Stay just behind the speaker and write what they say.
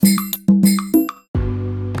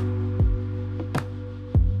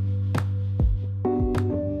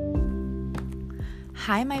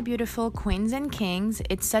Hi, my beautiful queens and kings.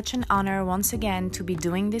 It's such an honor once again to be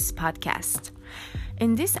doing this podcast.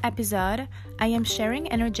 In this episode, I am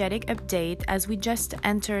sharing energetic update as we just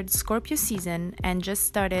entered Scorpio season and just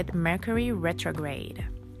started Mercury retrograde.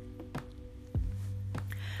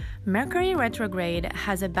 Mercury retrograde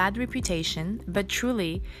has a bad reputation, but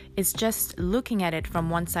truly it's just looking at it from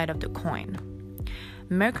one side of the coin.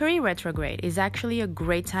 Mercury retrograde is actually a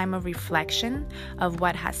great time of reflection of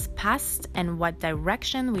what has passed and what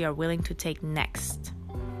direction we are willing to take next.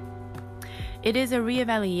 It is a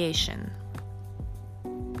reevaluation.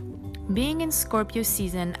 Being in Scorpio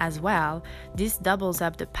season as well, this doubles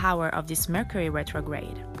up the power of this Mercury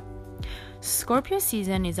retrograde. Scorpio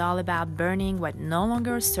season is all about burning what no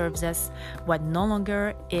longer serves us, what no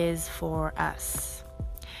longer is for us.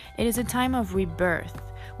 It is a time of rebirth,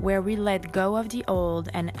 where we let go of the old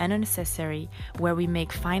and unnecessary, where we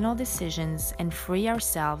make final decisions and free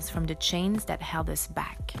ourselves from the chains that held us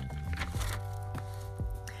back.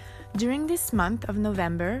 During this month of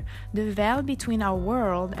November, the veil between our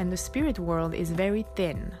world and the spirit world is very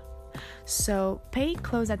thin. So pay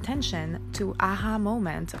close attention to aha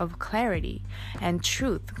moment of clarity and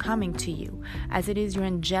truth coming to you, as it is your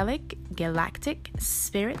angelic, galactic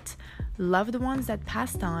spirit, loved ones that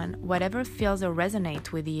passed on, whatever feels or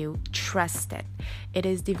resonate with you, trust it. It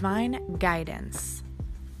is divine guidance.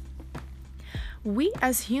 We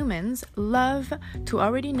as humans love to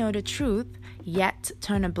already know the truth, yet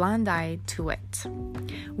turn a blind eye to it.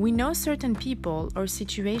 We know certain people or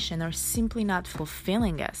situations are simply not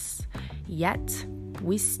fulfilling us, yet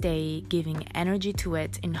we stay giving energy to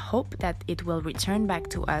it in hope that it will return back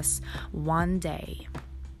to us one day.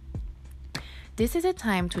 This is a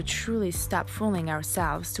time to truly stop fooling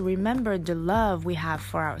ourselves, to remember the love we have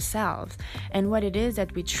for ourselves and what it is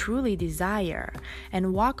that we truly desire,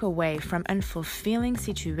 and walk away from unfulfilling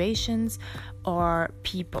situations or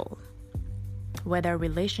people, whether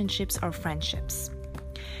relationships or friendships.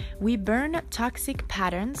 We burn toxic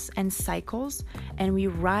patterns and cycles, and we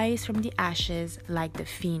rise from the ashes like the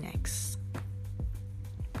phoenix.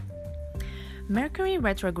 Mercury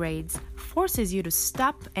retrogrades forces you to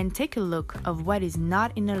stop and take a look of what is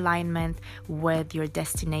not in alignment with your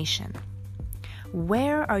destination.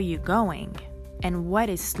 Where are you going, and what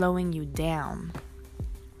is slowing you down?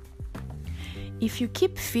 If you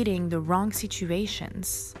keep feeding the wrong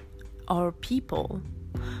situations or people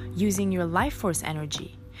using your life force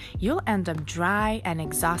energy, you'll end up dry and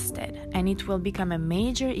exhausted, and it will become a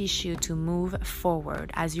major issue to move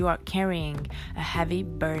forward as you are carrying a heavy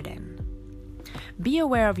burden. Be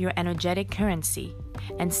aware of your energetic currency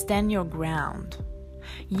and stand your ground.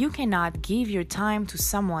 You cannot give your time to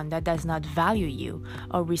someone that does not value you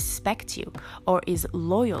or respect you or is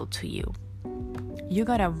loyal to you. You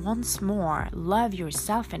gotta once more love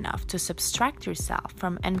yourself enough to subtract yourself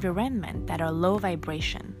from environment that are low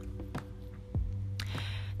vibration.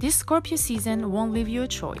 This Scorpio season won't leave you a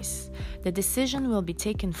choice. The decision will be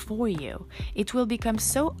taken for you. It will become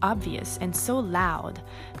so obvious and so loud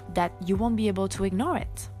that you won't be able to ignore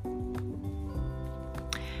it.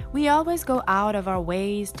 We always go out of our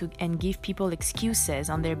ways and give people excuses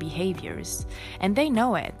on their behaviors, and they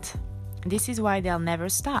know it. This is why they'll never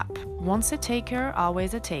stop. Once a taker,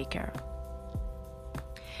 always a taker.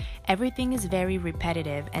 Everything is very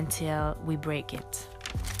repetitive until we break it.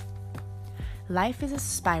 Life is a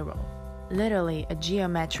spiral, literally a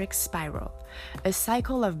geometric spiral, a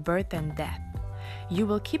cycle of birth and death. You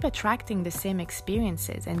will keep attracting the same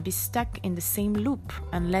experiences and be stuck in the same loop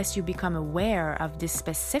unless you become aware of this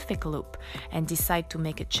specific loop and decide to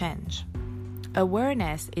make a change.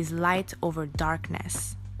 Awareness is light over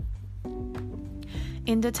darkness.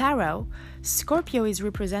 In the tarot, Scorpio is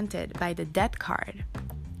represented by the Death card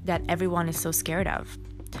that everyone is so scared of.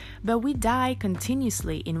 But we die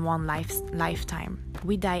continuously in one lifetime.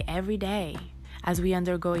 We die every day as we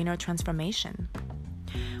undergo inner transformation.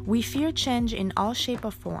 We fear change in all shape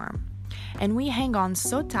or form, and we hang on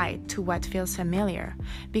so tight to what feels familiar,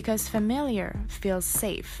 because familiar feels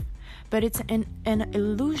safe, but it's an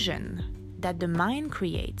illusion that the mind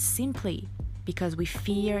creates simply because we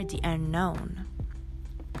fear the unknown.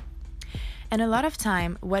 And a lot of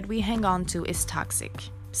time, what we hang on to is toxic.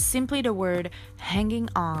 Simply the word hanging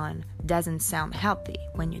on doesn't sound healthy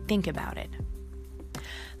when you think about it.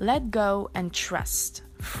 Let go and trust.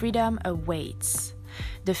 Freedom awaits.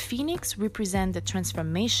 The phoenix represents the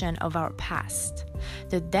transformation of our past,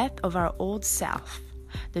 the death of our old self,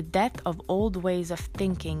 the death of old ways of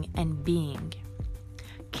thinking and being.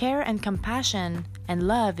 Care and compassion and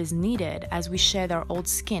love is needed as we shed our old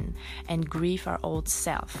skin and grieve our old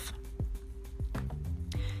self.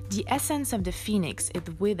 The essence of the phoenix is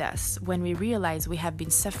with us when we realize we have been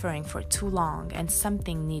suffering for too long and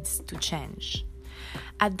something needs to change.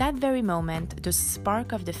 At that very moment, the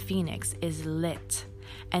spark of the phoenix is lit,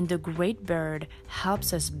 and the great bird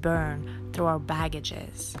helps us burn through our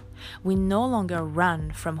baggages. We no longer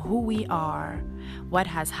run from who we are, what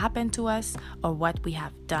has happened to us, or what we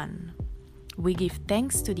have done. We give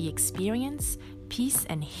thanks to the experience, peace,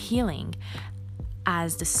 and healing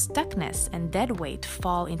as the stuckness and dead weight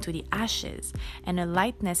fall into the ashes and a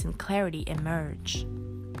lightness and clarity emerge.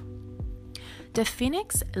 The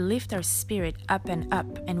phoenix lifts our spirit up,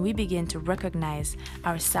 and we begin to recognize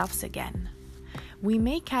ourselves again. We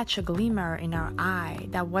may catch a glimmer in our eye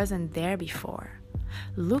that wasn't there before.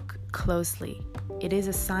 Look closely. It is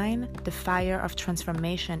a sign the fire of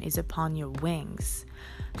transformation is upon your wings.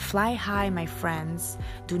 Fly high, my friends.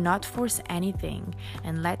 Do not force anything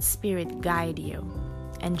and let spirit guide you.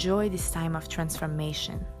 Enjoy this time of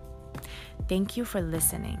transformation. Thank you for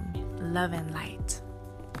listening. Love and light.